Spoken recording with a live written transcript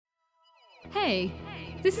Hey,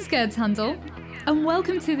 this is Gerd Handel, and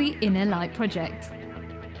welcome to the Inner Light Project.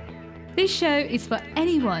 This show is for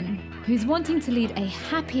anyone who's wanting to lead a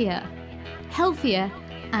happier, healthier,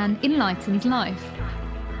 and enlightened life.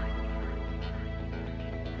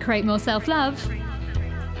 Create more self-love,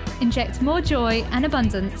 inject more joy and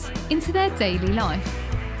abundance into their daily life.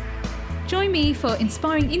 Join me for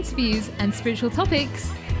inspiring interviews and spiritual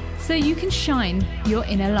topics so you can shine your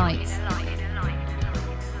inner light.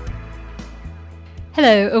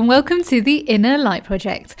 Hello and welcome to the Inner Light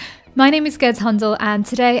Project. My name is Gerd Handel, and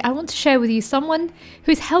today I want to share with you someone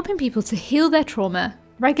who's helping people to heal their trauma,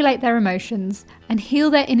 regulate their emotions, and heal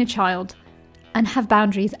their inner child, and have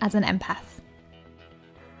boundaries as an empath.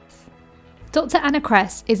 Dr. Anna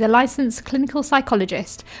Kress is a licensed clinical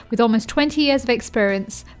psychologist with almost 20 years of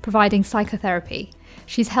experience providing psychotherapy.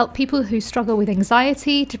 She's helped people who struggle with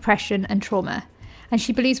anxiety, depression, and trauma, and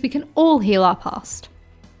she believes we can all heal our past.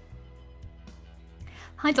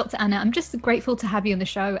 Hi, Dr. Anna. I'm just grateful to have you on the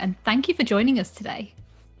show, and thank you for joining us today.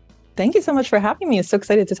 Thank you so much for having me. I'm so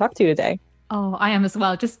excited to talk to you today. Oh, I am as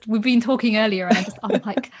well. We've been talking earlier, and I'm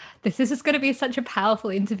like, this is just going to be such a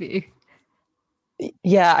powerful interview.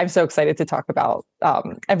 Yeah, I'm so excited to talk about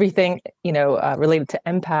everything, related to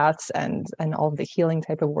empaths and all of the healing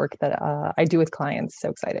type of work that I do with clients.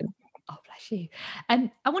 So excited. Oh, bless you.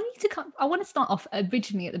 And I want to start off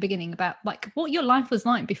originally at the beginning about like what your life was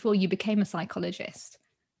like before you became a psychologist.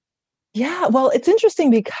 Yeah, well, it's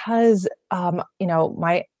interesting because,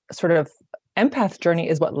 my sort of empath journey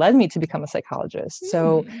is what led me to become a psychologist.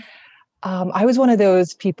 So I was one of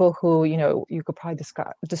those people who, you could probably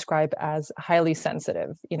describe as highly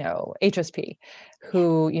sensitive, HSP,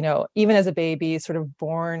 who, even as a baby, sort of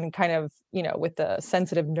born kind of, with the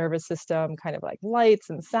sensitive nervous system, kind of like lights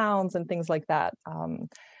and sounds and things like that.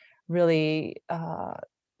 Really,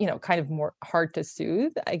 kind of more hard to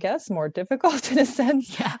soothe, I guess, more difficult in a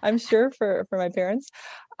sense, Yeah. I'm sure for my parents.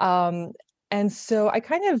 And so I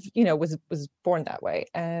kind of, was born that way.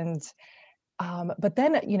 And but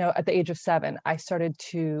then, at the age of 7,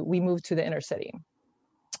 we moved to the inner city,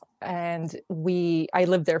 and I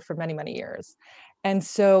lived there for many, many years. And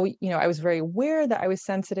so, I was very aware that I was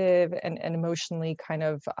sensitive and emotionally kind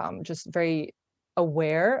of just very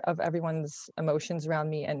aware of everyone's emotions around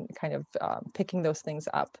me and kind of picking those things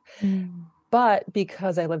up. But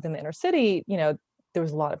because I lived in the inner city, there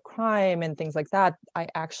was a lot of crime and things like that. I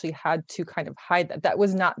actually had to kind of hide that. That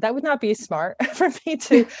would not be smart for me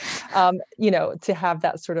to, to have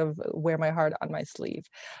that sort of wear my heart on my sleeve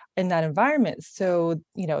in that environment. So,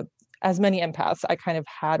 as many empaths, I kind of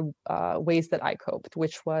had ways that I coped,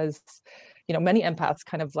 which was, many empaths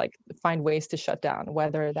kind of like find ways to shut down,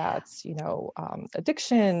 whether that's,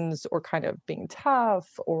 addictions or kind of being tough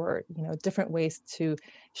or, different ways to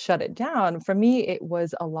shut it down. For me, it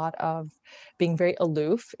was a lot of being very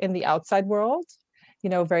aloof in the outside world,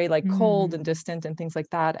 very like cold and distant and things like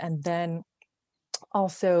that. And then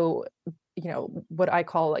also, what I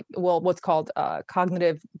call what's called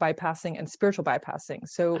cognitive bypassing and spiritual bypassing.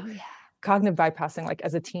 So cognitive bypassing, like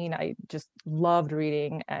as a teen, I just loved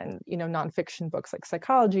reading and, nonfiction books like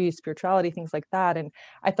psychology, spirituality, things like that. And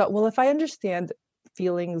I thought, well, if I understand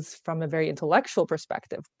feelings from a very intellectual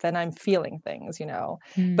perspective, then I'm feeling things,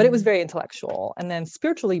 but it was very intellectual. And then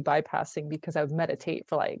spiritually bypassing, because I would meditate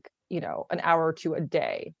for like, an hour or two a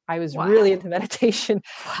day. I was really into meditation,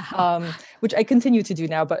 which I continue to do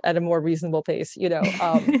now, but at a more reasonable pace,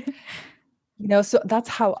 so that's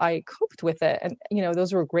how I coped with it. And,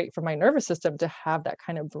 those were great for my nervous system to have that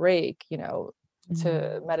kind of break,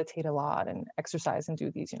 to meditate a lot and exercise and do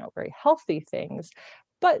these, very healthy things.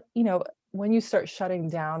 But, when you start shutting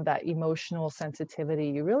down that emotional sensitivity,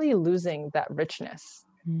 you're really losing that richness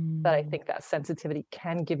that I think that sensitivity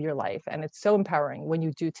can give your life. And it's so empowering when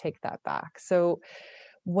you do take that back. So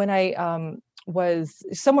when I was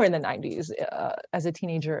somewhere in the 90s as a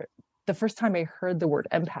teenager, the first time I heard the word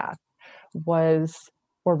empath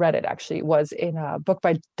or read it actually, was in a book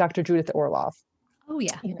by Dr. Judith Orloff. Oh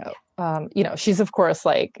yeah. She's of course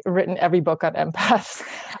like written every book on empaths.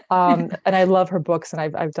 And I love her books, and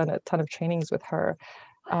I've done a ton of trainings with her.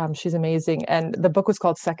 She's amazing. And the book was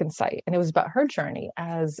called Second Sight, and it was about her journey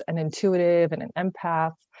as an intuitive and an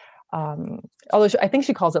empath. Although I think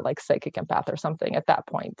she calls it like psychic empath or something at that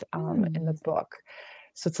point in the book.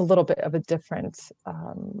 So it's a little bit of a different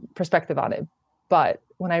perspective on it. But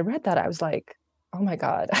when I read that, I was like, oh my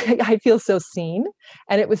God, I feel so seen.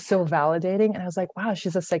 And it was so validating. And I was like, wow,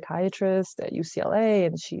 she's a psychiatrist at UCLA,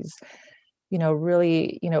 and she's,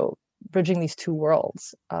 really, bridging these two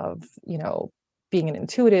worlds of, being an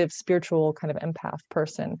intuitive, spiritual kind of empath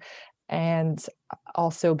person. and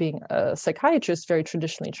also being a psychiatrist, very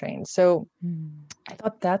traditionally trained. So Mm. I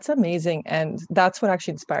thought that's amazing. And that's what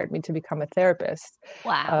actually inspired me to become a therapist, a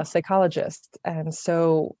Wow. psychologist. And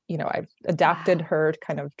so, I've adapted Wow. her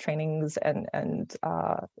kind of trainings and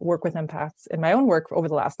work with empaths in my own work over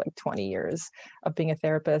the last like 20 years of being a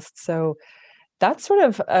therapist. So that's sort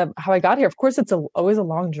of how I got here. Of course, it's always a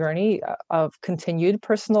long journey of continued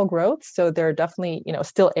personal growth. So there are definitely,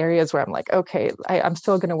 still areas where I'm like, okay, I'm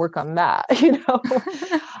still going to work on that,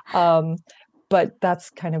 um, but that's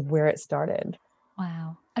kind of where it started.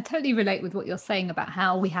 Wow. I totally relate with what you're saying about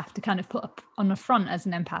how we have to kind of put up on the front as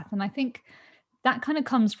an empath. And I think that kind of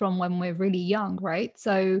comes from when we're really young, right?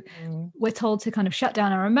 So Mm, we're told to kind of shut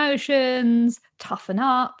down our emotions, toughen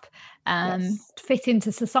up, yes. fit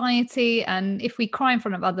into society. And if we cry in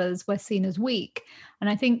front of others, we're seen as weak. And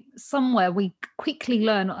I think somewhere we quickly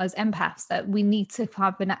learn as empaths that we need to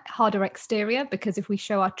have a harder exterior, because if we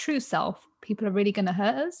show our true self, people are really going to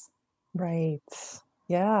hurt us. Right.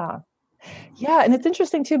 Yeah. Yeah, and it's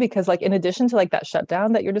interesting too because like in addition to like that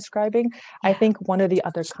shutdown that you're describing, I Yeah. think one of the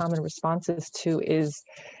other common responses too is,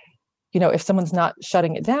 if someone's not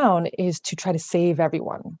shutting it down, is to try to save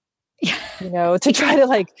everyone. Yeah. To try to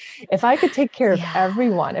like, if I could take care of Yeah.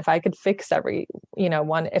 everyone, if I could fix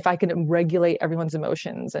one, if I could regulate everyone's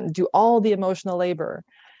emotions and do all the emotional labor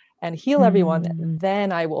and heal everyone, Mm.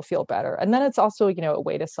 then I will feel better. And then it's also, a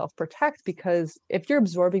way to self-protect, because if you're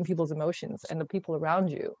absorbing people's emotions and the people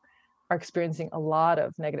around you are experiencing a lot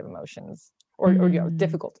of negative emotions or Mm.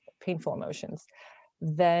 difficult, painful emotions,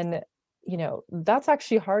 then that's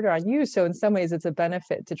actually harder on you. So in some ways it's a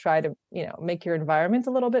benefit to try to make your environment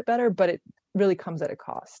a little bit better, but it really comes at a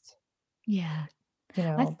cost. Yeah.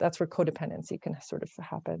 I That's where codependency can sort of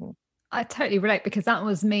happen. I totally relate, because that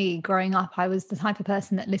was me growing up. I was the type of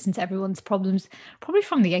person that listened to everyone's problems, probably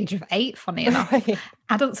from the age of 8, funny enough. Right.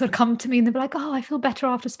 Adults would come to me and they'd be like, "Oh, I feel better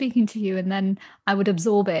after speaking to you." And then I would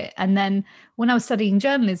absorb it. And then when I was studying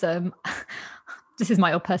journalism, this is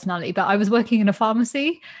my old personality, but I was working in a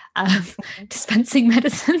pharmacy, um, dispensing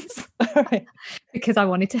medicines Right. because I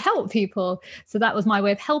wanted to help people. So that was my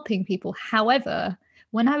way of helping people. However,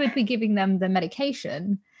 when I would be giving them the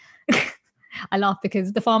medication, I laugh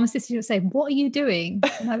because the pharmacist would say, "What are you doing?"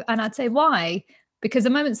 And I'd say, "Why?" Because the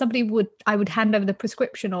moment I would hand over the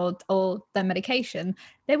prescription or their medication,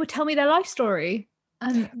 they would tell me their life story.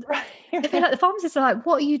 And they'd be Right. like, the pharmacists are like,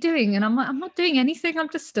 "What are you doing?" And I'm like, "I'm not doing anything. I'm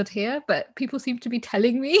just stood here." But people seem to be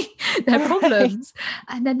telling me their Right. problems.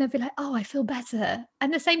 And then they'd be like, "Oh, I feel better."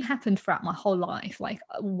 And the same happened throughout my whole life. Like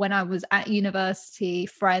when I was at university,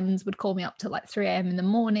 friends would call me up to like 3 a.m. in the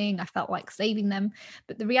morning. I felt like saving them.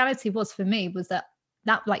 But the reality was for me was that,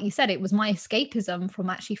 like you said, it was my escapism from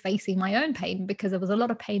actually facing my own pain, because there was a lot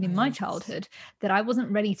of pain in my Right. childhood that I wasn't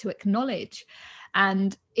ready to acknowledge.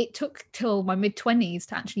 And it took till my mid 20s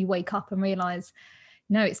to actually wake up and realize,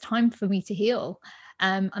 no, it's time for me to heal.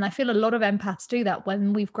 And I feel a lot of empaths do that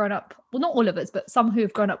when we've grown up. Well, not all of us, but some who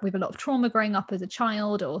have grown up with a lot of trauma growing up as a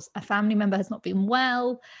child, or a family member has not been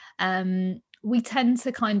well. We tend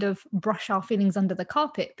to kind of brush our feelings under the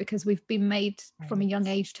carpet because we've been made from a young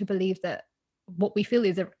Right. age to believe that what we feel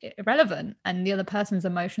is irrelevant and the other person's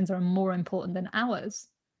emotions are more important than ours.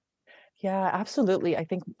 Yeah, absolutely. I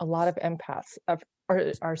think a lot of empaths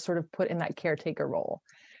are sort of put in that caretaker role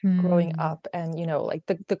growing Mm. up. And like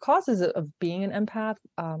the causes of being an empath,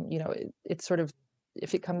 it's sort of,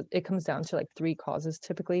 if it comes down to like three causes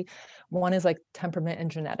typically. One is like temperament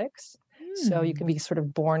and genetics. So you can Mm. be sort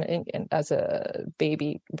of born as a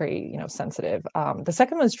baby very sensitive. The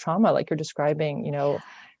second one is trauma, like you're describing,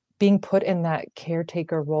 being put in that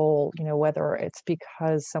caretaker role, whether it's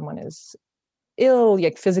because someone is ill,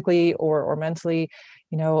 like physically or mentally,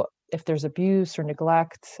 if there's abuse or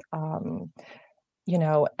neglect, and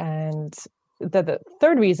the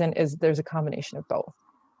third reason is there's a combination of both.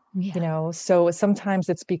 Yeah. So sometimes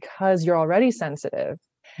it's because you're already sensitive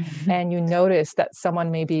and you notice that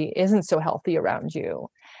someone maybe isn't so healthy around you,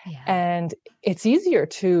 Yeah. and it's easier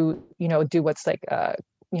to do what's like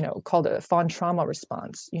called a fawn trauma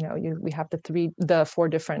response. We have the four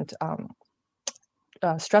different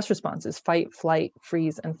stress responses: fight, flight,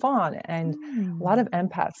 freeze, and fawn. And a lot of Mm.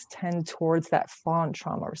 empaths tend towards that fawn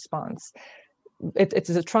trauma response. It's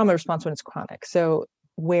a trauma response when it's chronic. So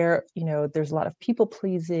where there's a lot of people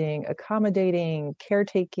pleasing, accommodating,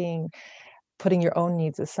 caretaking, putting your own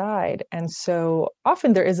needs aside. And so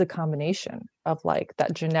often there is a combination of like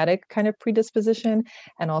that genetic kind of predisposition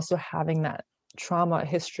and also having that trauma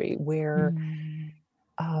history where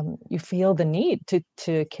Mm. you feel the need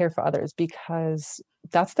to care for others, because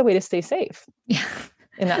that's the way to stay safe Yeah.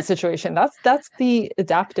 in that situation. That's the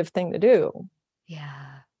adaptive thing to do.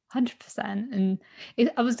 Yeah. 100%. And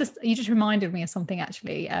you just reminded me of something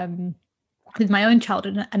actually, with my own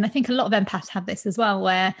childhood. And I think a lot of empaths have this as well,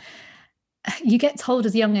 where you get told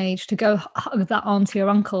as a young age to go hug that auntie or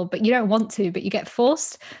uncle, but you don't want to, but you get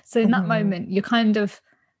forced. So in that moment, you're kind of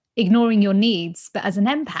ignoring your needs. But as an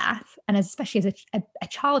empath, and especially as a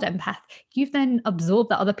child empath, you've then absorbed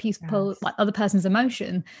that other people, Yes. like other person's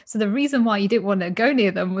emotion. So the reason why you didn't want to go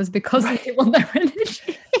near them was because you didn't want their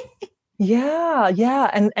energy.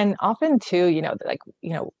 Yeah. And often too, like,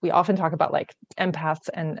 we often talk about like empaths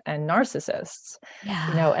and narcissists,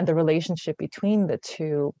 Yeah. and the relationship between the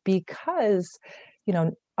two, because, you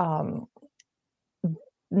know, um,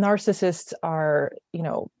 narcissists are,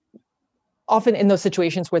 often in those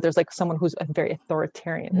situations where there's like someone who's very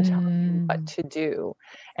authoritarian and telling you what to do,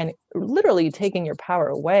 and literally taking your power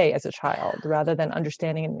away as a child, rather than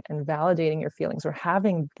understanding and validating your feelings or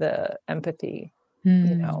having the empathy,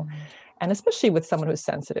 and especially with someone who's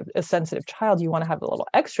a sensitive child, you want to have a little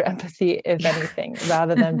extra empathy, if anything,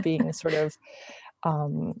 rather than being sort of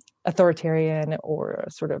authoritarian or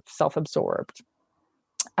sort of self-absorbed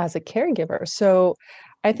as a caregiver. So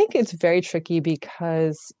I think it's very tricky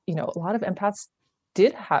because, a lot of empaths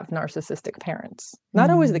did have narcissistic parents.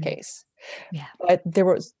 Not always the case. Yeah. But there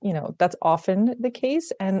was, that's often the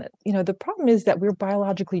case. And, the problem is that we're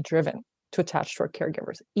biologically driven to attach to our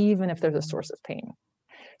caregivers, even if there's a source of pain.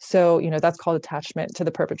 So, that's called attachment to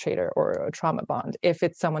the perpetrator, or a trauma bond. If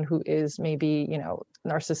it's someone who is maybe,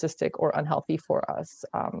 narcissistic or unhealthy for us,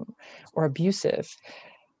 or abusive,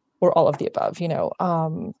 or all of the above,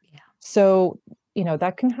 So,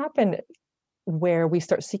 that can happen where we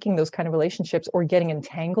start seeking those kind of relationships, or getting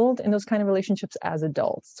entangled in those kind of relationships as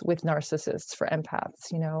adults with narcissists for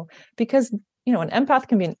empaths, because, an empath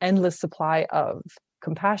can be an endless supply of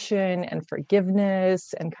compassion and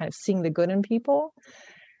forgiveness and kind of seeing the good in people.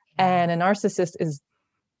 And a narcissist is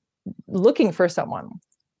looking for someone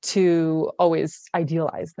to always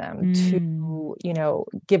idealize them, to,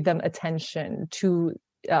 give them attention, to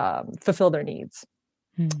fulfill their needs.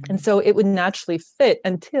 And so it would naturally fit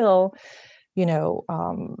until,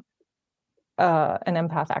 an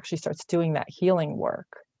empath actually starts doing that healing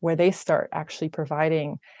work, where they start actually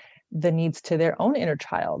providing the needs to their own inner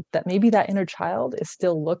child, that maybe that inner child is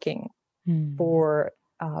still looking for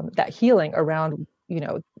that healing around,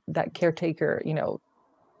 that caretaker,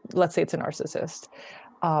 let's say it's a narcissist,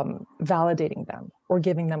 validating them or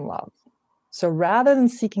giving them love. So rather than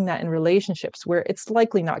seeking that in relationships where it's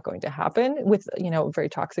likely not going to happen, with, very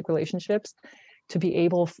toxic relationships, to be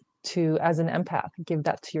able to, as an empath, give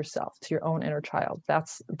that to yourself, to your own inner child.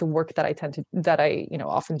 That's the work that I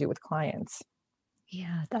often do with clients.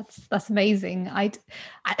 Yeah, that's amazing.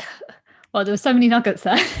 Well, there were so many nuggets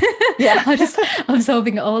there. Yeah. I'm just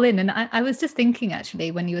absorbing it all in. And I was just thinking,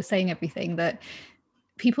 actually, when you were saying everything, that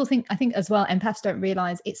I think as well, empaths don't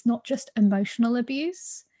realize it's not just emotional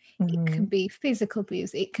abuse. It can be physical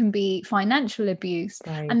abuse, it can be financial abuse,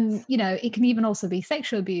 Right. and it can even also be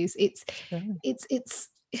sexual abuse. It's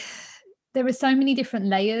there are so many different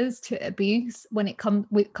layers to abuse when it comes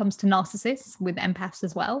to narcissists, with empaths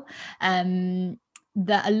as well.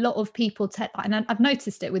 That a lot of people and I've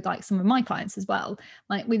noticed it with like some of my clients as well,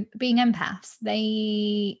 like with being empaths,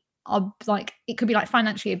 they are like, it could be like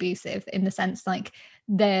financially abusive, in the sense like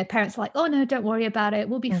their parents are like, oh no, don't worry about it,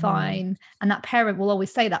 we'll be fine. And that parent will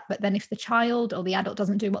always say that, but then if the child or the adult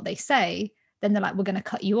doesn't do what they say, then they're like, we're going to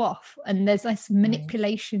cut you off. And there's this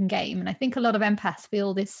manipulation game. And I think a lot of empaths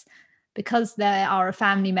feel this, because they are a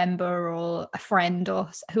family member or a friend or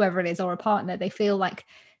whoever it is, or a partner, they feel like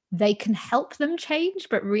they can help them change,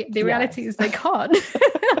 but the reality is they can't.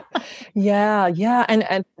 Yeah.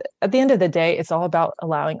 And at the end of the day, it's all about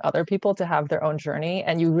allowing other people to have their own journey,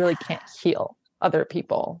 and you really can't heal other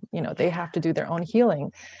people. They have to do their own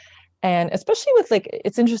healing. And especially with, like,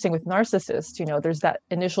 it's interesting with narcissists, there's that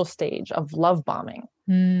initial stage of love bombing,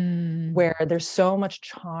 where there's so much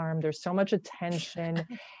charm, there's so much attention.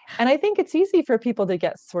 And I think it's easy for people to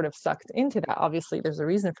get sort of sucked into that. Obviously, there's a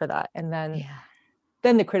reason for that. And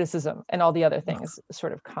then the criticism and all the other things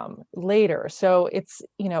sort of come later. So it's,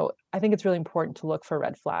 I think it's really important to look for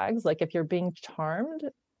red flags. Like, if you're being charmed,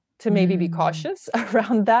 to maybe be cautious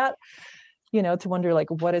around that, to wonder, like,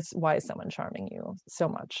 why is someone charming you so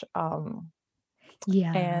much? And,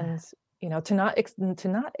 to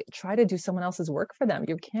not try to do someone else's work for them.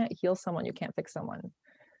 You can't heal someone. You can't fix someone.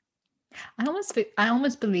 I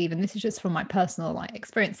almost believe, and this is just from my personal like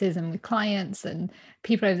experiences and with clients and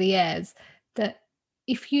people over the years, that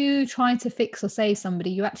if you try to fix or save somebody,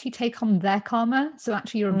 you actually take on their karma. So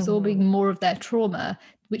actually you're absorbing more of their trauma,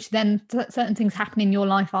 which then certain things happen in your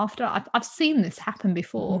life after. I've seen this happen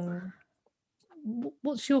before.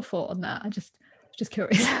 what's your thought on that? Just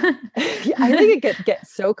curious. Yeah, I think it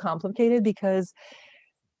gets so complicated because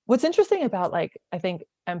what's interesting about, like, I think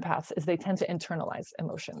empaths is they tend to internalize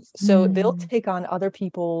emotions. So they'll Mm, take on other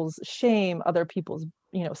people's shame, other people's,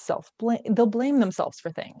 self-blame. They'll blame themselves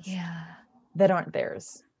for things yeah. that aren't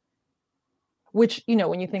theirs. Which,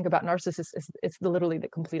 when you think about narcissists, it's literally the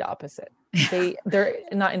complete opposite. They're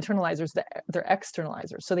not internalizers, they're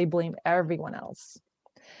externalizers. So they blame everyone else.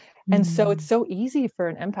 And so it's Mm, so easy for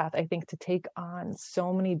an empath, I think, to take on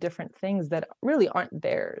so many different things that really aren't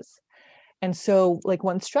theirs. And so, like,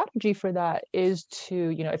 one strategy for that is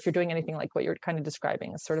to, if you're doing anything like what you're kind of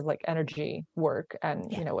describing, is sort of like energy work.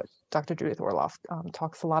 And, yeah. what Dr. Judith Orloff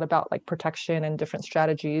talks a lot about, like protection and different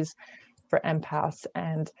strategies for empaths.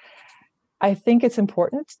 And I think it's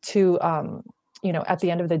important to, at the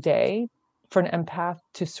end of the day, for an empath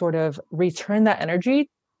to sort of return that energy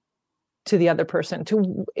to the other person,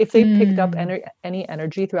 to, if they picked up Mm, any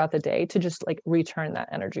energy throughout the day, to just like return that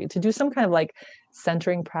energy, to do some kind of like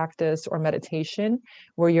centering practice or meditation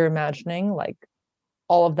where you're imagining like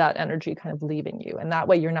all of that energy kind of leaving you, and that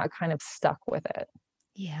way you're not kind of stuck with it.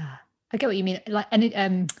 yeah. I get what you mean. Like,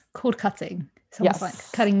 and cord cutting. It's almost like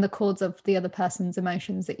Yes, cutting the cords of the other person's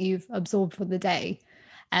emotions that you've absorbed for the day.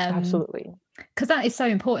 absolutely. Because that is so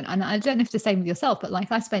important. And I don't know if it's the same with yourself, but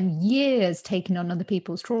like I spend years taking on other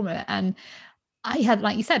people's trauma, and I had,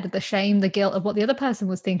 like you said, the shame, the guilt of what the other person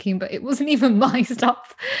was thinking, but it wasn't even my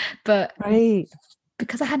stuff. But Right.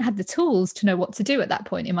 because I hadn't had the tools to know what to do at that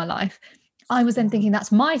point in my life, I was then Yeah. thinking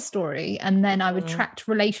that's my story. And then I would Mhm. track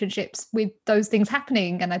relationships with those things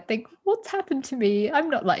happening. And I'd think, what's happened to me? I'm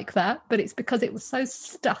not like that. But it's because it was so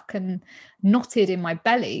stuck and knotted in my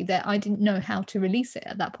belly that I didn't know how to release it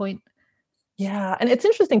at that point. Yeah, and it's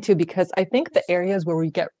interesting too, because I think the areas where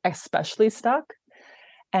we get especially stuck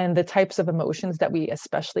and the types of emotions that we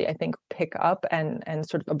especially, I think, pick up and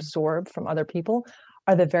sort of absorb from other people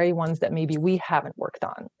are the very ones that maybe we haven't worked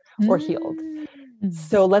on or healed. Mm.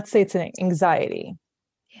 So let's say it's an anxiety,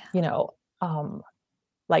 Yeah. you know, um,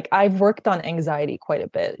 like I've worked on anxiety quite a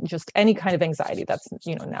bit, just any kind of anxiety that's,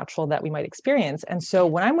 natural that we might experience. And so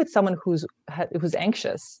Yeah. when I'm with someone who's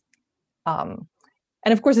anxious, um,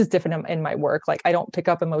 and of course it's different in my work, like I don't pick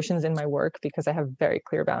up emotions in my work because I have very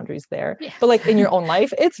clear boundaries there, Yeah. but like in your own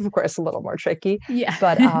life it's of course a little more tricky. Yeah.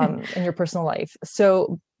 But in your personal life,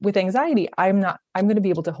 so with anxiety, I'm going to be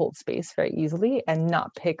able to hold space very easily and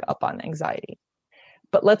not pick up on anxiety.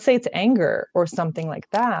 But let's say it's anger or something like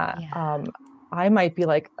that, Yeah. I might be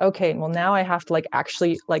like, okay, well now I have to like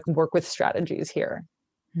actually like work with strategies here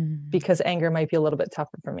Mm. because anger might be a little bit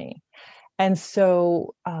tougher for me. And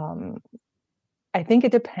so I think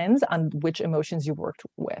it depends on which emotions you worked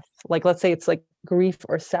with. Like, let's say it's like grief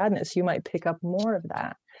or sadness, you might pick up more of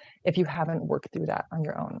that if you haven't worked through that on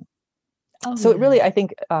your own. Oh, So it yeah. really, I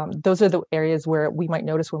think those are the areas where we might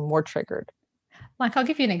notice we're more triggered. Like, I'll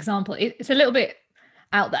give you an example. It's a little bit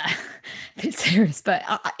out there, a bit serious, but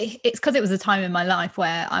it's because it was a time in my life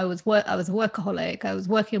where I was a workaholic. I was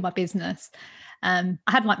working on my business. I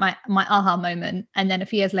had like my aha moment, and then a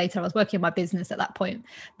few years later, I was working on my business at that point,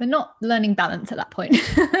 but not learning balance at that point.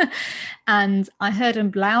 And I heard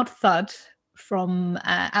a loud thud from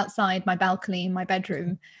outside my balcony in my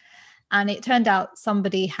bedroom, and it turned out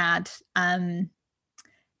somebody had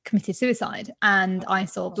committed suicide, and I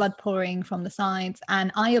saw Oh, blood pouring from the sides,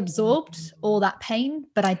 and I absorbed all that pain,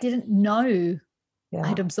 but I didn't know yeah.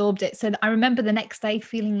 I'd absorbed it. So I remember the next day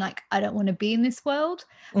feeling like I don't want to be in this world,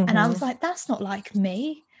 and I Hmm. was like, that's not like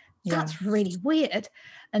me, Yeah. that's really weird.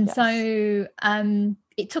 And Yes. so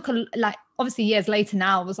it took a, like, obviously years later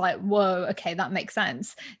now I was like, whoa, okay, that makes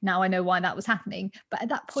sense, now I know why that was happening. But at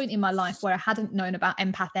that point in my life where I hadn't known about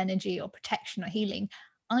empath energy or protection or healing,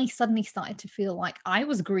 I suddenly started to feel like I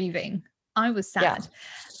was grieving, I was Yeah. sad.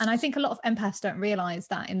 And I think a lot of empaths don't realize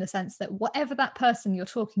that, in the sense that whatever that person you're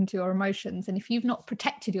talking to or emotions, and if you've not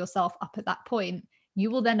protected yourself up at that point, you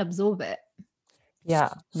will then absorb it.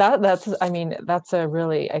 Yeah. That's, I mean, that's a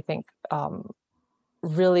really, I think,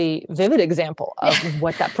 really vivid example Yeah. of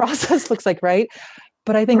what that process looks like, right?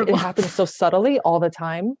 But I think it Horrible. happens so subtly all the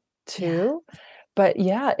time Yeah. too. But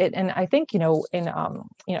yeah, and I think, in,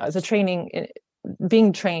 as a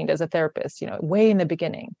being trained as a therapist, way in the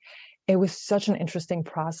beginning, it was such an interesting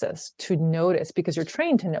process to notice, because you're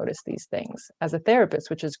trained to notice these things as a therapist,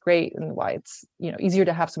 which is great, and why it's, easier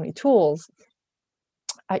to have so many tools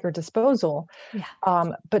at your disposal.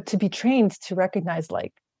 Yeah. But to be trained to recognize,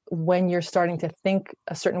 like, when you're starting to think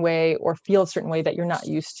a certain way or feel a certain way that you're not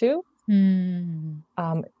used to, Mm.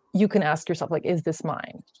 um, you can ask yourself, like, is this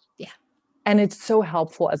mine? Yeah. And it's so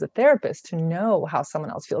helpful as a therapist to know how someone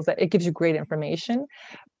else feels, that it gives you great information.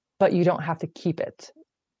 but you don't have to keep it,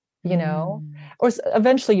 you know, Mm. or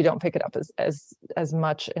eventually you don't pick it up as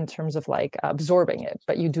much in terms of like absorbing it,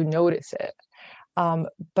 but you do notice it.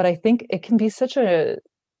 But I think it can be such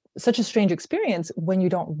a strange experience when you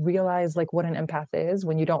don't realize like what an empath is,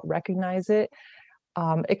 when you don't recognize it.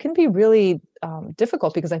 It can be really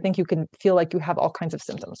difficult, because I think you can feel like you have all kinds of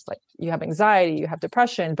symptoms, like you have anxiety, you have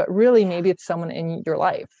depression, but really maybe it's someone in your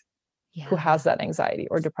life who Yeah. has that anxiety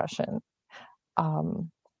or depression. Um,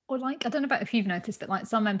 Or like, I don't know about if you've noticed, but like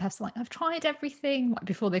some empaths are like, I've tried everything, like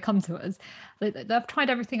before they come to us. I've tried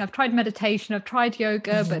everything. I've tried meditation, I've tried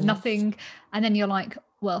yoga, but mhm. nothing. And then you're like,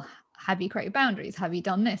 well, have you created boundaries? Have you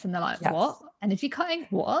done this? And they're like, what? Yes. Energy cutting?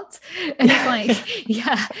 What? And it's like,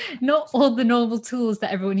 yeah, not all the normal tools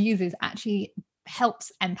that everyone uses actually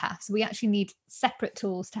helps empaths. We actually need separate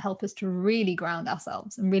tools to help us to really ground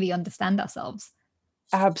ourselves and really understand ourselves.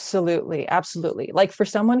 Absolutely, absolutely. Like for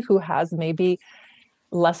someone who has maybe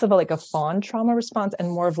less of a like a fawn trauma response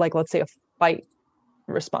and more of like, let's say, a fight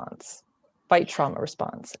response, fight Yeah. trauma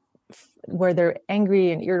response, where they're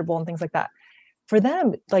angry and irritable and things like that. For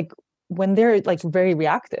them, like when they're like very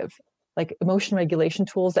reactive, like emotion regulation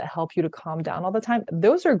tools that help you to calm down all the time,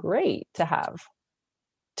 those are great to have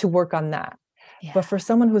to work on that. Yeah. But for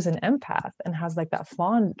someone who's an empath and has like that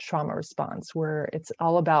fawn trauma response where it's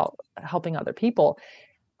all about helping other people,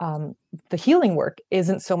 um, the healing work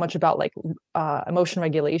isn't so much about like emotion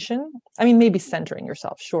regulation. I mean, maybe centering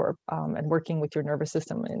yourself, sure, and working with your nervous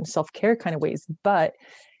system in self-care kind of ways, but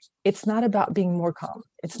it's not about being more calm.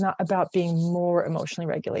 It's not about being more emotionally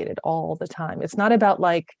regulated all the time. It's not about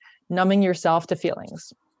like numbing yourself to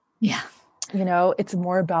feelings. Yeah. You know, it's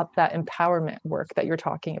more about that empowerment work that you're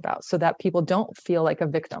talking about, so that people don't feel like a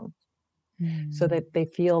victim, so Mm. that they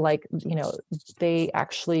feel like, you know, they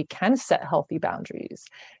actually can set healthy boundaries.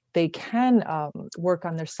 They can work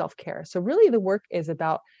on their self-care. So really the work is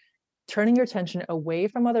about turning your attention away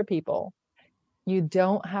from other people. You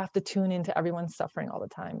don't have to tune into everyone's suffering all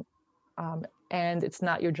the time. And it's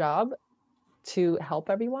not your job to help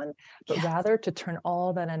everyone, but Yeah. rather to turn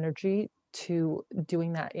all that energy to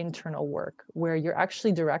doing that internal work where you're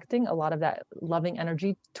actually directing a lot of that loving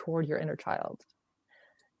energy toward your inner child,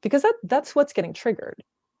 because that's what's getting triggered,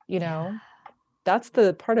 you Yeah. know. That's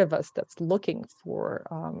the part of us that's looking for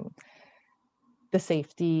the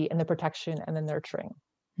safety and the protection and the nurturing.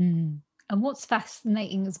 Mm. And what's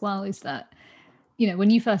fascinating as well is that, you know, when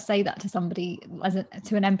you first say that to somebody,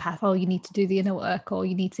 to an empath, oh, you need to do the inner work, or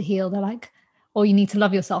you need to heal, they're like, or you need to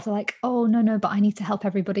love yourself. They're like, oh, no, no, but I need to help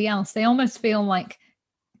everybody else. They almost feel like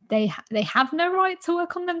they have no right to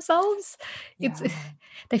work on themselves. It's Yeah.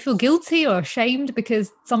 they feel guilty or ashamed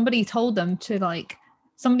because somebody told them to, like,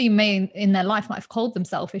 somebody may in their life might have called them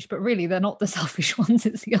selfish, but really they're not the selfish ones.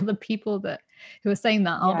 It's the other people that who are saying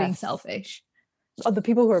that are being Yes. selfish. The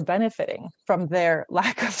people who are benefiting from their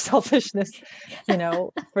lack of selfishness, you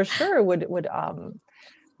know, for sure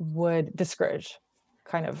would discourage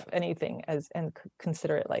kind of anything as and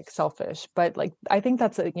consider it like selfish. But like I think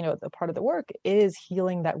that's a, you know, the part of the work is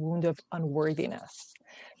healing that wound of unworthiness,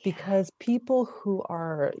 because people who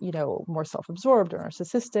are, you know, more self-absorbed or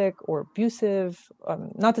narcissistic or abusive,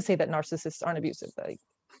 not to say that narcissists aren't abusive,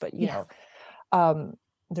 but you Yeah. know, um,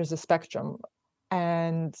 there's a spectrum,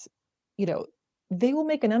 and you know, they will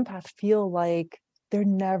make an empath feel like they're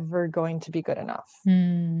never going to be good enough.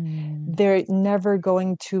 Mm. They're never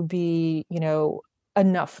going to be, you know,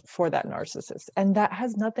 enough for that narcissist. And that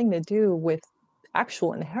has nothing to do with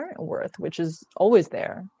actual inherent worth, which is always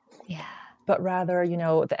there, Yeah. but rather, you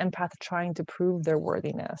know, the empath trying to prove their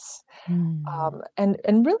worthiness. Mm.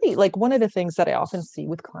 And really, like one of the things that I often see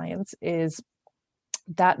with clients is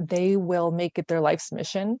that they will make it their life's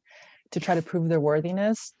mission to try to prove their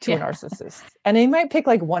worthiness to a Yeah. narcissist. And they might pick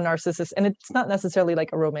like one narcissist, and it's not necessarily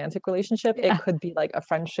like a romantic relationship. It Yeah. could be like a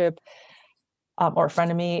friendship, or a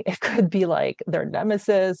frenemy. It could be like their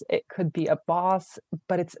nemesis. It could be a boss,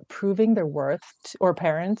 but it's proving their worth or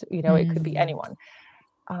parent, you know, it could be Mm. anyone.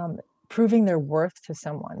 Um, Proving their worth to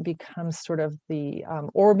someone becomes sort of the,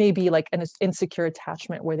 or maybe like an insecure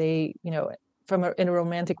attachment where they, you know, in a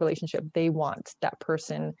romantic relationship, they want that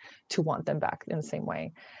person to want them back in the same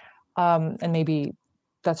way. And maybe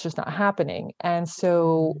that's just not happening. And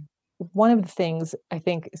so Mm. one of the things I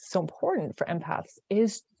think is so important for empaths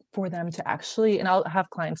is for them to actually, and I'll have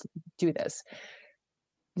clients do this,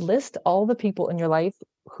 list all the people in your life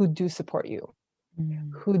who do support you,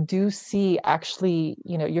 Mm. who do see actually,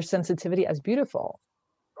 you know, your sensitivity as beautiful,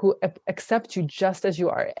 who accept you just as you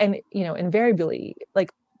are. And, you know, invariably,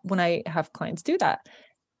 like when I have clients do that,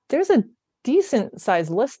 there's a decent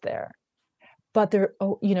sized list there, but they're,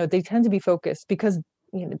 oh, you know, they tend to be focused because,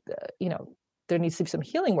 you know, there needs to be some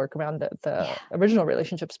healing work around the Yeah. original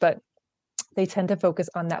relationships, but they tend to focus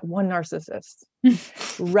on that one narcissist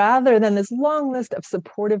rather than this long list of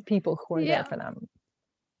supportive people who are there Yeah. for them,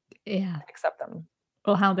 Yeah. accept them.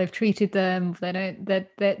 Or how they've treated them. They're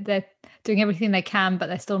doing everything they can, but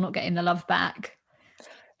they're still not getting the love back.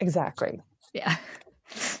 Exactly. Yeah.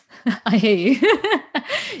 I hear you.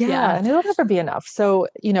 Yeah, and it'll never be enough. So,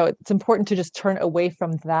 it's important to just turn away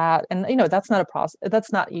from that. And, that's not a process.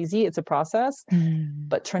 That's not easy. It's a process,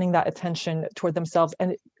 but turning that attention toward themselves.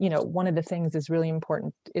 And, one of the things is really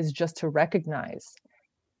important is just to recognize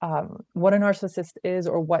what a narcissist is,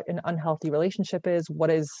 or what an unhealthy relationship is,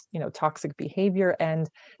 what is, toxic behavior. And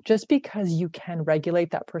just because you can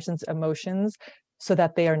regulate that person's emotions so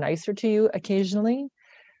that they are nicer to you occasionally,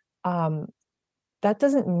 that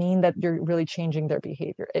doesn't mean that you're really changing their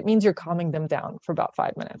behavior. It means you're calming them down for about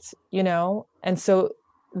 5 minutes, And so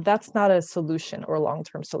that's not a solution or a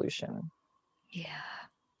long-term solution. Yeah.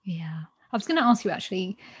 Yeah. I was going to ask you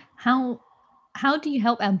actually, how do you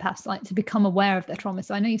help empaths like to become aware of their trauma?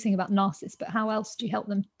 So I know you're saying about narcissists, but how else do you help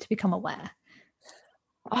them to become aware?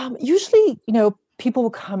 Usually, people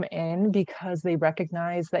will come in because they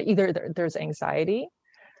recognize that either there's anxiety,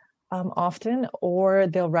 often, or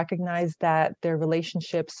they'll recognize that their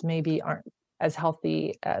relationships maybe aren't as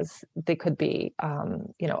healthy as they could be.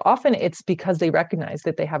 Often it's because they recognize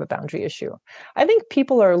that they have a boundary issue. I think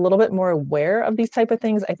people are a little bit more aware of these type of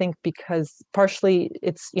things. I think because partially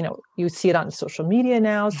it's, you see it on social media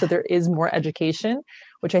now, so there is more education,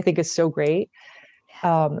 which I think is so great.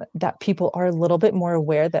 That people are a little bit more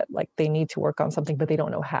aware that like they need to work on something, but they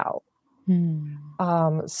don't know how.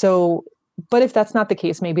 But if that's not the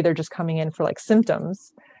case, maybe they're just coming in for like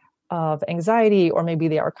symptoms of anxiety, or maybe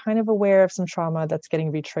they are kind of aware of some trauma that's getting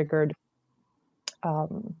re-triggered.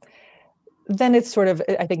 Then it's sort of,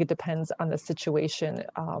 I think it depends on the situation,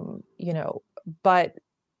 but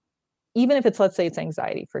even if it's, let's say it's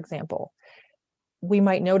anxiety, for example, we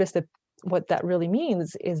might notice that what that really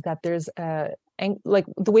means is that there's like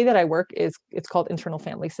the way that I work is it's called internal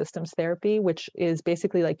family systems therapy, which is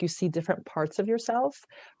basically like you see different parts of yourself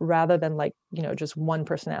rather than like, just one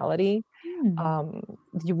personality.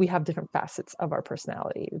 We have different facets of our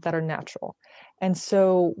personality that are natural. And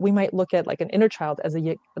so we might look at like an inner child as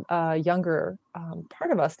a younger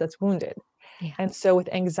part of us that's wounded. Yeah. And so with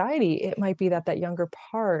anxiety, it might be that that younger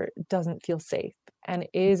part doesn't feel safe and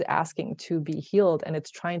is asking to be healed, and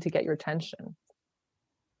it's trying to get your attention.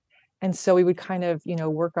 And so we would kind of,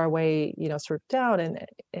 work our way, sort of down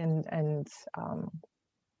and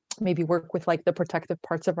maybe work with like the protective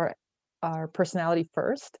parts of our personality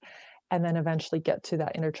first, and then eventually get to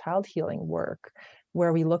that inner child healing work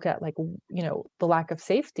where we look at like, the lack of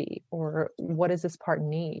safety, or what does this part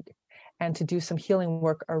need? And to do some healing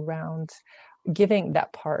work around giving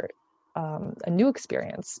that part a new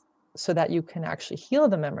experience so that you can actually heal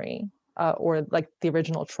the memory, or like the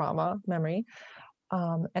original trauma memory,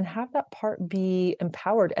 and have that part be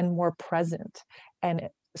empowered and more present, and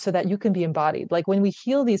so that you can be embodied. Like when we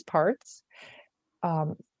heal these parts,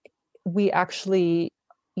 we actually,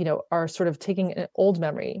 are sort of taking an old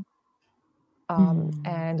memory,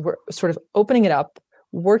 and we're sort of opening it up,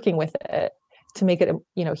 working with it to make it,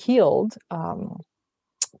 healed,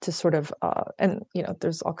 to sort of, and,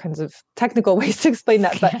 there's all kinds of technical ways to explain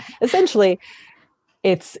that, but essentially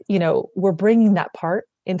it's, we're bringing that part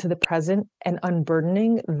into the present and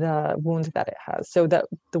unburdening the wound that it has, so that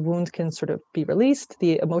the wound can sort of be released,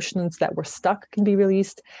 the emotions that were stuck can be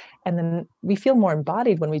released, and then we feel more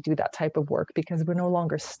embodied when we do that type of work because we're no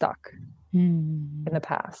longer stuck in the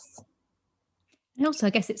past. And also,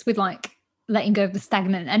 I guess it's with like letting go of the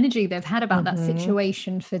stagnant energy they've had about that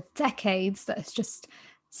situation for decades that's just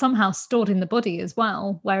somehow stored in the body as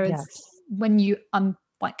well. Whereas when you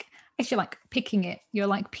like, I guess you're like picking it, you're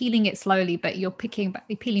like peeling it slowly, but you're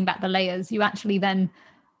peeling back the layers. You actually then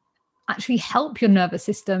help your nervous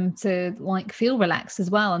system to like feel relaxed as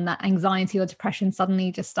well, and that anxiety or depression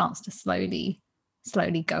suddenly just starts to slowly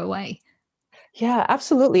go away. Yeah,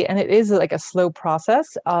 absolutely. And it is like a slow process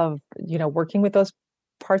of, working with those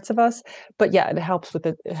parts of us. But yeah, it helps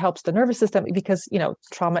the nervous system because,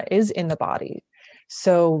 trauma is in the body.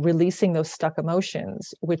 So releasing those stuck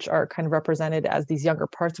emotions, which are kind of represented as these younger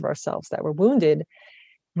parts of ourselves that were wounded,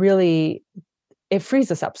 really, it frees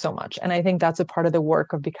us up so much. And I think that's a part of the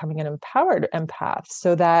work of becoming an empowered empath,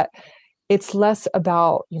 so that it's less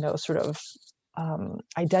about, sort of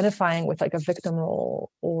identifying with like a victim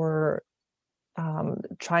role, or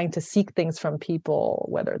trying to seek things from people,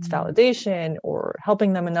 whether it's validation or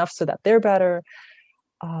helping them enough so that they're better,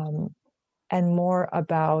 and more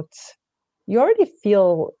about, you already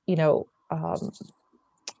feel,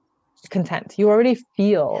 content. You already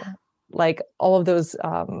feel Yeah. like all of those,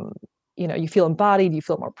 you feel embodied, you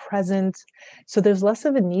feel more present. So there's less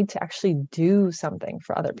of a need to actually do something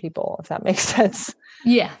for other people, if that makes sense.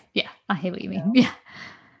 Yeah. Yeah. I hear what you mean. Yeah.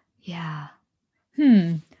 Yeah. Yeah.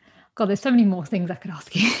 Hmm. God, there's so many more things I could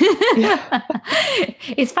ask you. Yeah.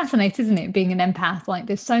 It's fascinating, isn't it? Being an empath, like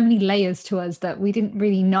there's so many layers to us that we didn't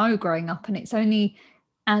really know growing up. And it's only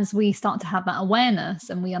as we start to have that awareness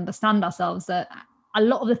and we understand ourselves that a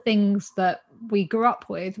lot of the things that we grew up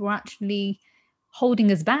with were actually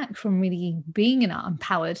holding us back from really being in our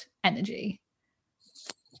empowered energy.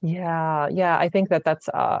 Yeah, yeah, I think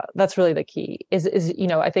that's really the key.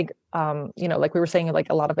 I think like we were saying, like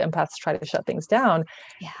a lot of empaths try to shut things down.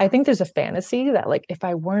 Yeah. I think there's a fantasy that like if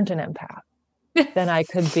I weren't an empath, then I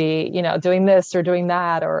could be, doing this or doing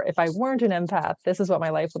that, or if I weren't an empath, this is what my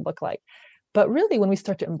life would look like. But really, when we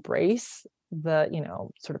start to embrace the,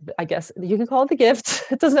 sort of, I guess you can call it the gift.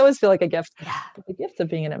 It doesn't always feel like a gift, Yeah. but the gift of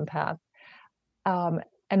being an empath,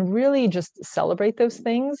 and really just celebrate those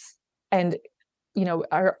things and,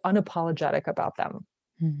 are unapologetic about them.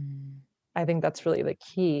 Hmm. I think that's really the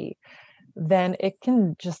key. Then it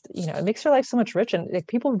can just, it makes your life so much richer. And like,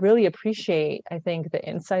 people really appreciate, I think, the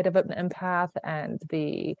insight of an empath and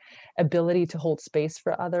the ability to hold space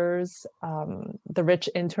for others, the rich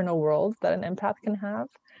internal world that an empath can have.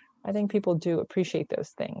 I think people do appreciate those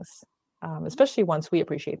things, especially once we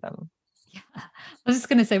appreciate them. Yeah. I was just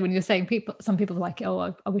going to say, when you're saying people, some people are like,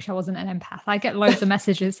 oh, I wish I wasn't an empath. I get loads of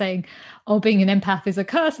messages saying, oh, being an empath is a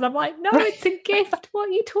curse. And I'm like, no, Right. it's a gift. What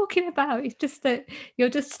are you talking about? It's just that you're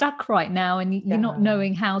just stuck right now and you're not Yeah.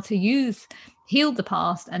 knowing how to heal the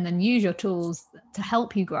past and then use your tools to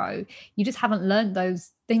help you grow. You just haven't learned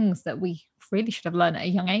those things that we really should have learned at a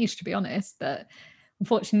young age, to be honest. But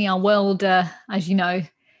unfortunately, our world, as you know,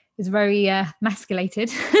 is very masculated.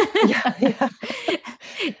 Yeah. Yeah.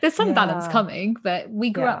 There's some balance Yeah. coming, but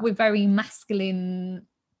we grew up Yeah. with very masculine,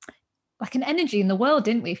 like an energy in the world,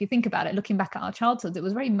 didn't we? If you think about it, looking back at our childhoods, it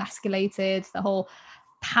was very masculated, the whole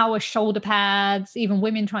power shoulder pads, even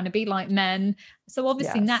women trying to be like men. So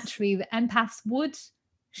obviously, Yes. naturally, the empaths would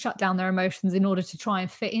shut down their emotions in order to try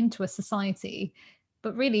and fit into a society.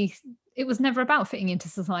 But really, it was never about fitting into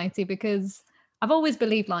society, because I've always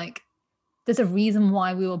believed like there's a reason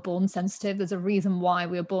why we were born sensitive. There's a reason why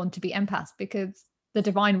we were born to be empaths, because the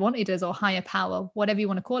divine wanted us, or higher power, whatever you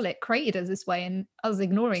want to call it, created us this way. And us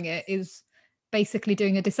ignoring it is basically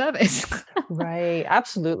doing a disservice. Right.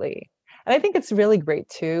 Absolutely. And I think it's really great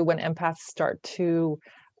too when empaths start to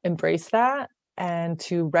embrace that and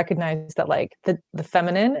to recognize that like the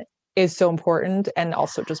feminine is so important, and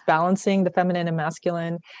also just balancing the feminine and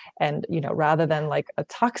masculine, and rather than like a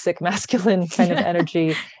toxic masculine kind of Yeah.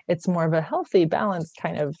 energy, it's more of a healthy balanced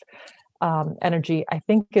kind of energy. I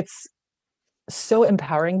think it's so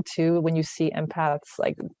empowering too when you see empaths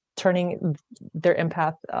like turning their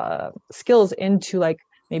empath skills into like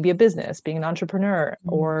maybe a business, being an entrepreneur,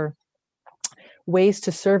 Mm. or ways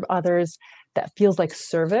to serve others that feels like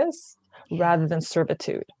service Yeah. rather than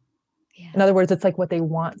servitude. Yeah. In other words, it's like what they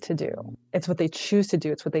want to do. It's what they choose to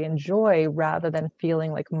do. It's what they enjoy, rather than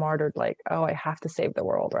feeling like martyred, like, oh, I have to save the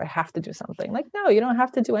world or I have to do something. Like, no, you don't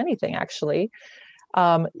have to do anything actually.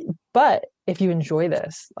 Um, but if you enjoy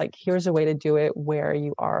this, like, here's a way to do it where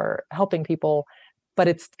you are helping people, but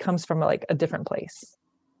it comes from like a different place.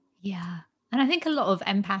 Yeah. And I think a lot of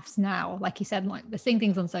empaths now, like you said, like they're seeing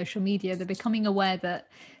things on social media, they're becoming aware that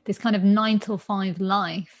this kind of 9 to 5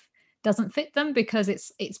 life doesn't fit them, because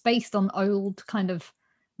it's based on old kind of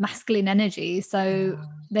masculine energy. So Yeah.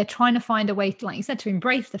 they're trying to find a way to, like you said, to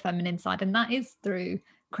embrace the feminine side. And that is through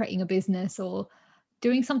creating a business or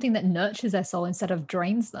doing something that nurtures their soul instead of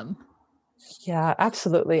drains them. Yeah,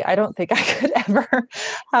 absolutely. I don't think I could ever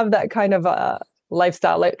have that kind of a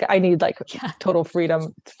lifestyle. Like, I need like Yeah. total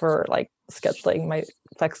freedom for like scheduling my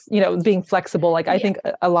being flexible. Like, I Yeah. think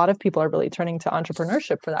a lot of people are really turning to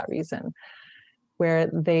entrepreneurship for that reason, where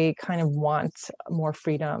they kind of want more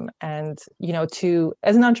freedom. And, to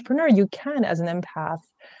as an entrepreneur, you can, as an empath.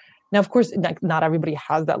 Now, of course, like not everybody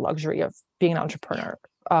has that luxury of being an Yeah. entrepreneur,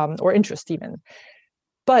 or interest even.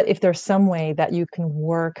 But if there's some way that you can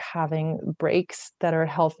work having breaks that are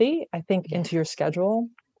healthy, I think, Yeah. into your schedule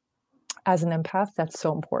as an empath, that's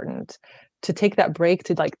so important, to take that break,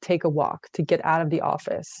 to like take a walk, to get out of the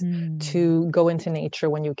office, Mm. to go into nature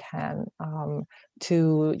when you can,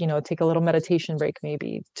 to, take a little meditation break,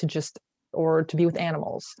 maybe to just, or to be with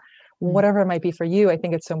animals, Mm. whatever it might be for you. I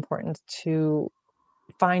think it's so important to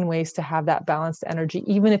find ways to have that balanced energy,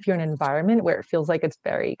 even if you're in an environment where it feels like it's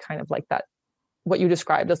very kind of like that what you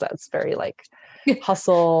described as that's very like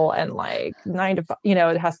hustle and like 9 to 5,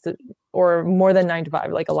 it has to, or more than 9 to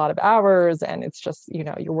 5, like a lot of hours. And it's just,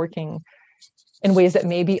 you're working in ways that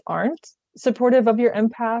maybe aren't supportive of your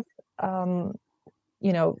empath,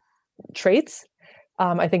 traits.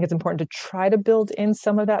 I think it's important to try to build in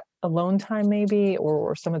some of that alone time maybe,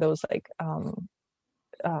 or some of those like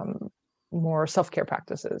more self-care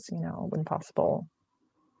practices, when possible.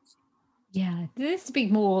 Yeah, there needs to be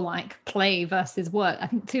more like play versus work. I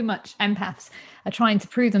think too much empaths are trying to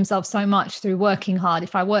prove themselves so much through working hard.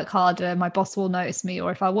 If I work harder, my boss will notice me,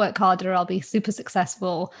 or if I work harder, I'll be super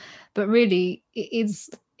successful. But really, it's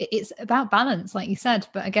about balance, like you said.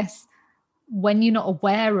 But I guess when you're not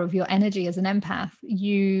aware of your energy as an empath,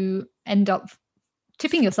 you end up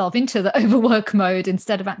tipping yourself into the overwork mode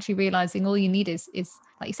instead of actually realizing all you need is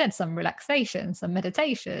like you said, some relaxation, some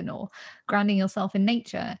meditation, or grounding yourself in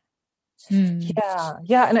nature.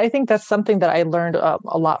 Yeah. And I think that's something that I learned a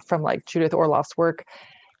lot from like Judith Orloff's work,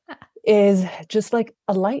 is just like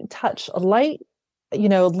a light touch, a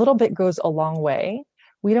little bit goes a long way.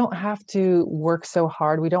 We don't have to work so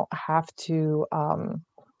hard. We don't have to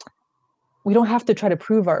try to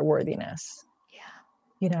prove our worthiness.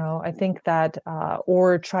 I think that,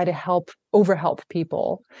 or try to overhelp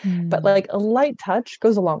people, but like a light touch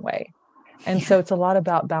goes a long way. And so it's a lot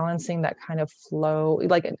about balancing that kind of flow,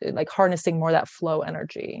 like harnessing more of that flow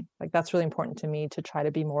energy. Like that's really important to me, to try to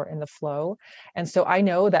be more in the flow. And so I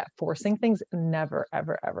know that forcing things never,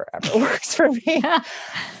 ever, ever, ever works for me.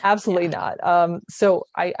 Absolutely not. So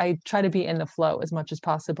I try to be in the flow as much as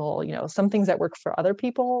possible. Some things that work for other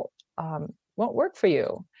people won't work for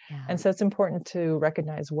you. And so it's important to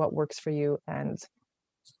recognize what works for you and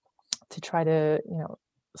to try to,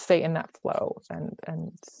 stay in that flow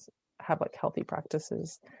and have like healthy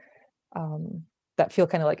practices that feel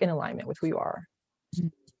kind of like in alignment with who you are.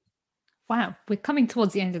 Wow, we're coming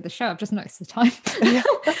towards the end of the show. I've just noticed the time.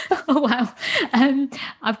 Oh, wow.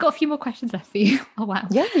 I've got a few more questions left for you. Oh, wow.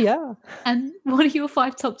 Yeah. And what are your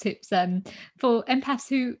 5 top tips for empaths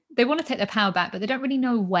who they want to take their power back, but they don't really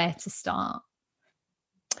know where to start?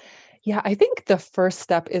 Yeah, I think the first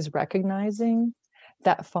step is recognizing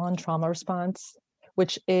that fawn trauma response,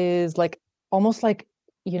 which is like almost like,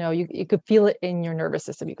 you could feel it in your nervous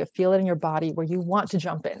system. You could feel it in your body where you want to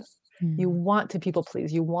jump in. You want to people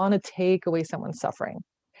please. You want to take away someone's suffering.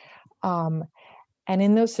 And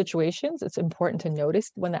in those situations, it's important to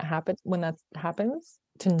notice when that happens,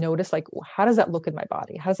 to notice like, how does that look in my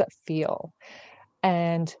body? How does that feel?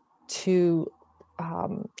 And to,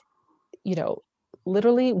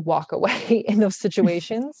 literally walk away in those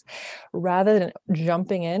situations rather than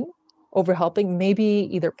jumping in, over helping, maybe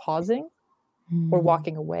either pausing or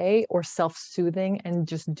walking away or self-soothing and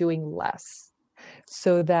just doing less,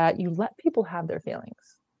 so that you let people have their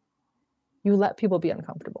feelings. You let people be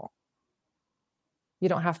uncomfortable. You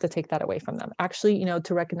don't have to take that away from them. Actually,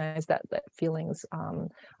 to recognize that feelings,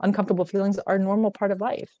 uncomfortable feelings, are a normal part of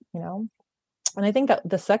life, And I think that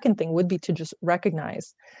the second thing would be to just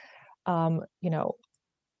recognize, and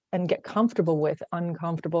get comfortable with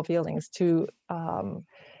uncomfortable feelings,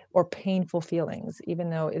 or painful feelings, even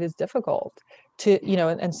though it is difficult to,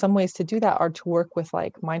 and some ways to do that are to work with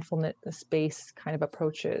like mindfulness-based kind of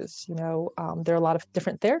approaches. There are a lot of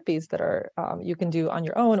different therapies that are, you can do on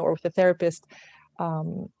your own or with a therapist,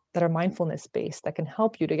 that are mindfulness-based, that can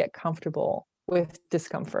help you to get comfortable with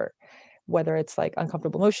discomfort, whether it's like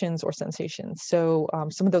uncomfortable emotions or sensations. So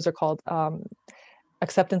some of those are called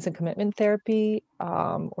acceptance and commitment therapy,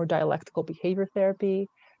 or dialectical behavior therapy.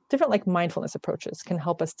 Different like mindfulness approaches can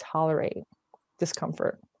help us tolerate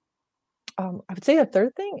discomfort. I would say the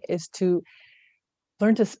third thing is to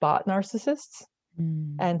learn to spot narcissists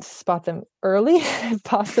and spot them early if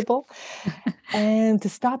possible, and to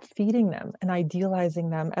stop feeding them and idealizing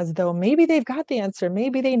them as though maybe they've got the answer,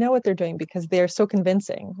 maybe they know what they're doing because they're so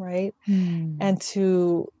convincing, right? And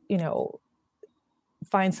to,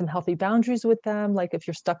 find some healthy boundaries with them, like if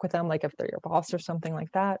you're stuck with them, like if they're your boss or something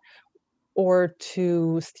like that, or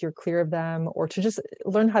to steer clear of them, or to just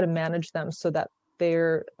learn how to manage them so that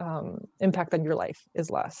their impact on your life is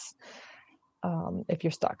less, if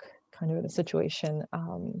you're stuck kind of in a situation.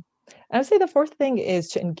 And I would say the fourth thing is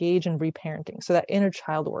to engage in reparenting. So that inner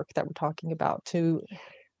child work that we're talking about, to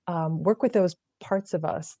work with those parts of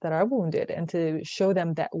us that are wounded, and to show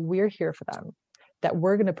them that we're here for them, that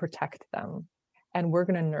we're going to protect them, and we're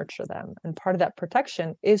going to nurture them. And part of that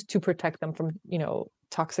protection is to protect them from,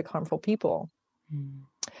 toxic, harmful people.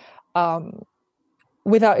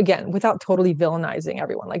 Without totally villainizing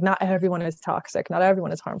everyone. Like not everyone is toxic, not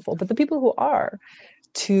everyone is harmful, but the people who are,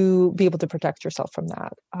 to be able to protect yourself from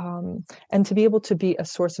that, and to be able to be a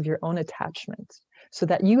source of your own attachment, so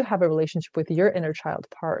that you have a relationship with your inner child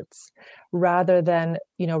parts, rather than,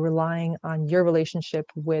 relying on your relationship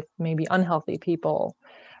with maybe unhealthy people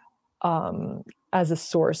as a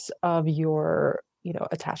source of your,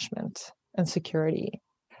 attachment and security.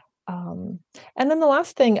 And then the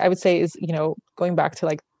last thing I would say is, going back to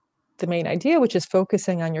like the main idea, which is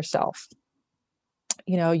focusing on yourself.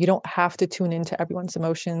 You don't have to tune into everyone's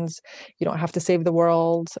emotions. You don't have to save the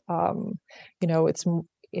world. It's,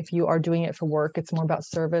 if you are doing it for work, it's more about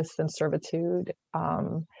service than servitude.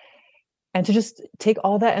 And to just take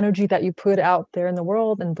all that energy that you put out there in the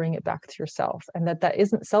world and bring it back to yourself. And that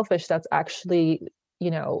isn't selfish. That's actually,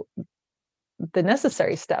 the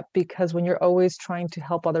necessary step, because when you're always trying to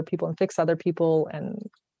help other people and fix other people and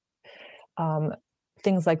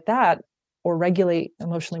things like that, or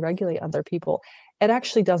emotionally regulate other people, it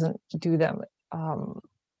actually doesn't do them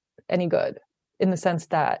any good, in the sense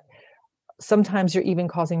that sometimes you're even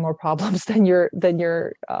causing more problems than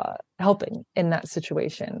you're helping in that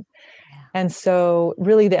situation. Yeah. And so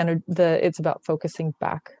really it's about focusing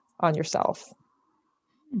back on yourself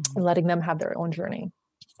and letting them have their own journey.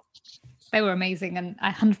 They were amazing. And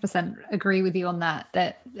I 100% agree with you on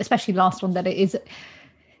that especially last one, that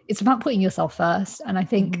it's about putting yourself first. And I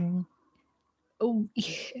think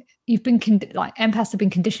you've been empaths have been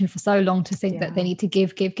conditioned for so long to think that they need to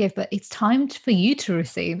give, but it's time for you to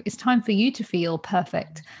receive. It's time for you to feel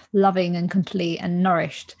perfect, loving and complete and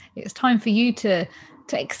nourished. It's time for you to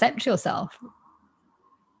accept yourself.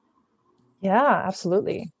 Yeah,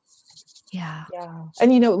 absolutely. Yeah.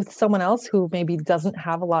 And with someone else who maybe doesn't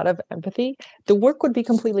have a lot of empathy, the work would be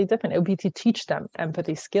completely different. It would be to teach them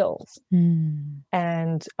empathy skills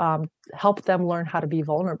and help them learn how to be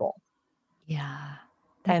vulnerable. Yeah.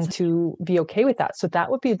 And to be okay with that. So that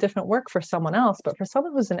would be a different work for someone else. But for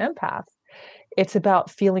someone who's an empath, it's about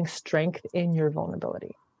feeling strength in your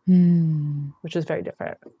vulnerability, which is very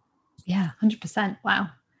different. Yeah, 100%. Wow.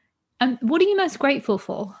 And what are you most grateful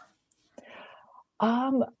for?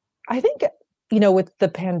 I think, with the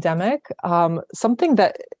pandemic, something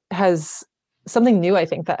new I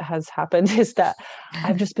think that has happened is that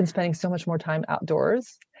I've just been spending so much more time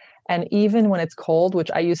outdoors. And even when it's cold,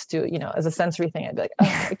 which I used to, as a sensory thing, I'd be like,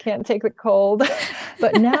 oh, I can't take the cold.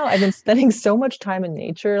 But now I've been spending so much time in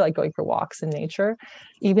nature, like going for walks in nature.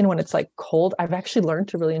 Even when it's like cold, I've actually learned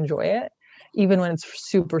to really enjoy it. Even when it's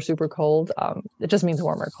super, super cold, it just means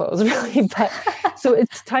warmer clothes, really. But so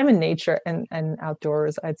it's time in nature and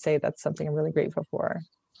outdoors. I'd say that's something I'm really grateful for.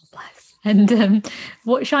 Bless. And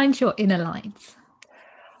what shines your inner light?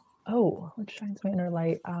 Oh, what shines my inner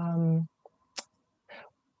light?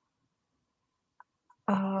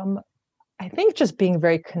 I think just being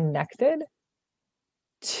very connected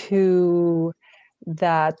to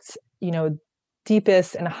that,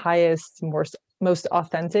 deepest and highest, most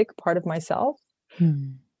authentic part of myself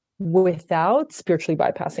without spiritually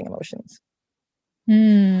bypassing emotions.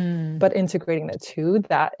 But integrating the two,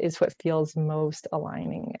 that is what feels most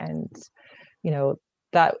aligning. And,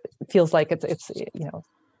 that feels like it's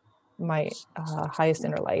my highest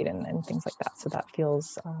inner light and things like that. So that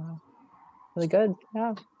feels really good.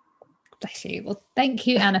 Yeah. Bless you. Well, thank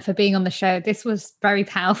you, Anna, for being on the show. This was very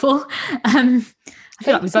powerful. I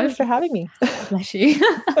feel like we both for having me. Bless you.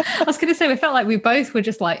 I was going to say, we felt like we both were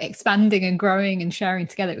just like expanding and growing and sharing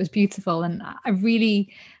together. It was beautiful. And I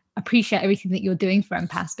really appreciate everything that you're doing for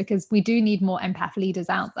empaths, because we do need more empath leaders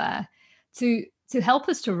out there to help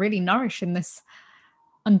us to really nourish in this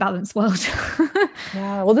unbalanced world.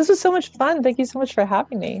 Yeah. Well, this was so much fun. Thank you so much for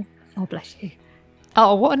having me. Oh, bless you.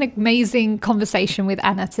 Oh, what an amazing conversation with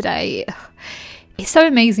Anna today. It's so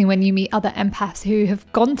amazing when you meet other empaths who have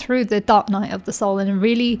gone through the dark night of the soul and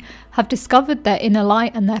really have discovered their inner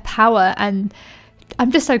light and their power. And I'm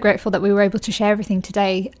just so grateful that we were able to share everything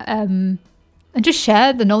today, and just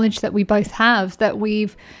share the knowledge that we both have, that we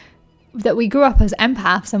grew up as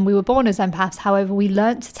empaths and we were born as empaths. However, we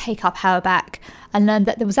learned to take our power back and learned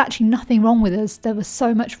that there was actually nothing wrong with us. There was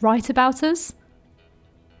so much right about us.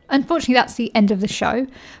 Unfortunately, that's the end of the show.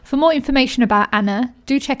 For more information about Anna,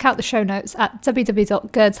 do check out the show notes at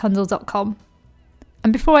www.gerdshundel.com.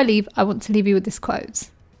 And before I leave, I want to leave you with this quote.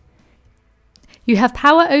 You have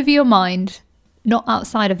power over your mind, not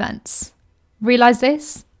outside events. Realize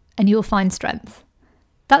this, and you will find strength.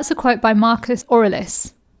 That's a quote by Marcus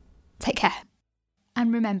Aurelius. Take care.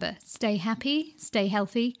 And remember, stay happy, stay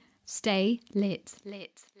healthy, stay lit.